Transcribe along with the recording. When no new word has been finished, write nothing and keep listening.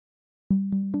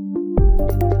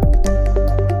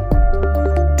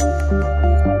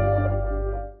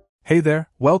Hey there,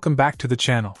 welcome back to the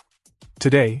channel.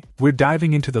 Today, we're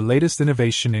diving into the latest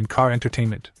innovation in car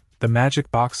entertainment, the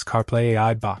Magic Box CarPlay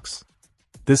AI box.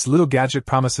 This little gadget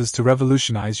promises to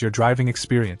revolutionize your driving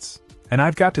experience, and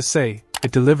I've got to say,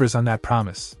 it delivers on that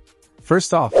promise.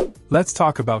 First off, let's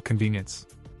talk about convenience.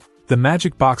 The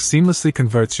Magic Box seamlessly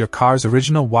converts your car's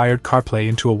original wired CarPlay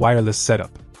into a wireless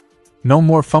setup. No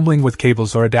more fumbling with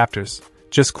cables or adapters,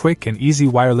 just quick and easy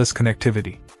wireless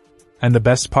connectivity. And the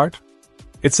best part?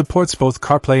 It supports both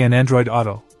CarPlay and Android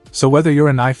Auto, so whether you're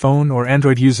an iPhone or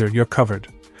Android user, you're covered.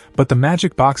 But the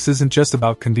Magic Box isn't just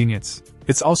about convenience,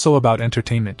 it's also about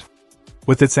entertainment.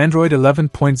 With its Android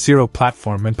 11.0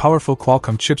 platform and powerful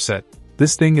Qualcomm chipset,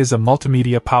 this thing is a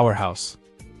multimedia powerhouse.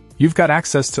 You've got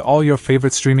access to all your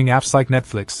favorite streaming apps like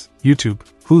Netflix, YouTube,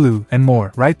 Hulu, and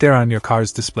more right there on your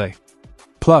car's display.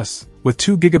 Plus, with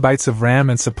 2 GB of RAM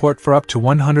and support for up to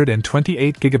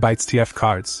 128 GB TF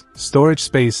cards, storage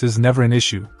space is never an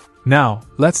issue. Now,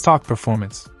 let's talk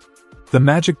performance. The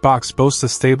Magic Box boasts a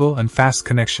stable and fast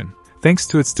connection, thanks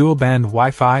to its dual-band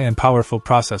Wi-Fi and powerful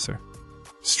processor.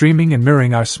 Streaming and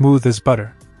mirroring are smooth as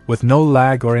butter, with no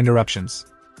lag or interruptions.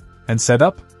 And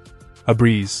setup? A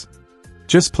breeze.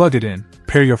 Just plug it in,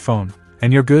 pair your phone,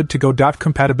 and you're good to go.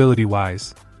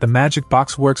 Compatibility-wise, the Magic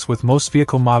Box works with most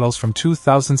vehicle models from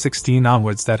 2016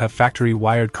 onwards that have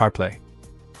factory-wired CarPlay.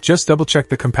 Just double-check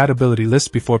the compatibility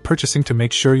list before purchasing to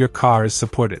make sure your car is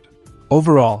supported.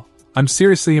 Overall, I'm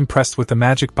seriously impressed with the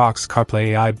Magic Box CarPlay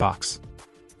AI box.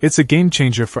 It's a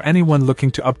game-changer for anyone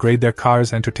looking to upgrade their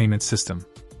car's entertainment system.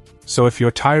 So if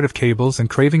you're tired of cables and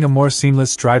craving a more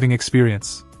seamless driving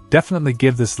experience, definitely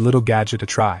give this little gadget a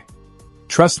try.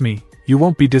 Trust me, you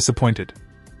won't be disappointed.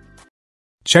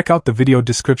 Check out the video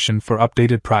description for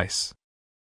updated price.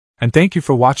 And thank you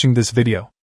for watching this video.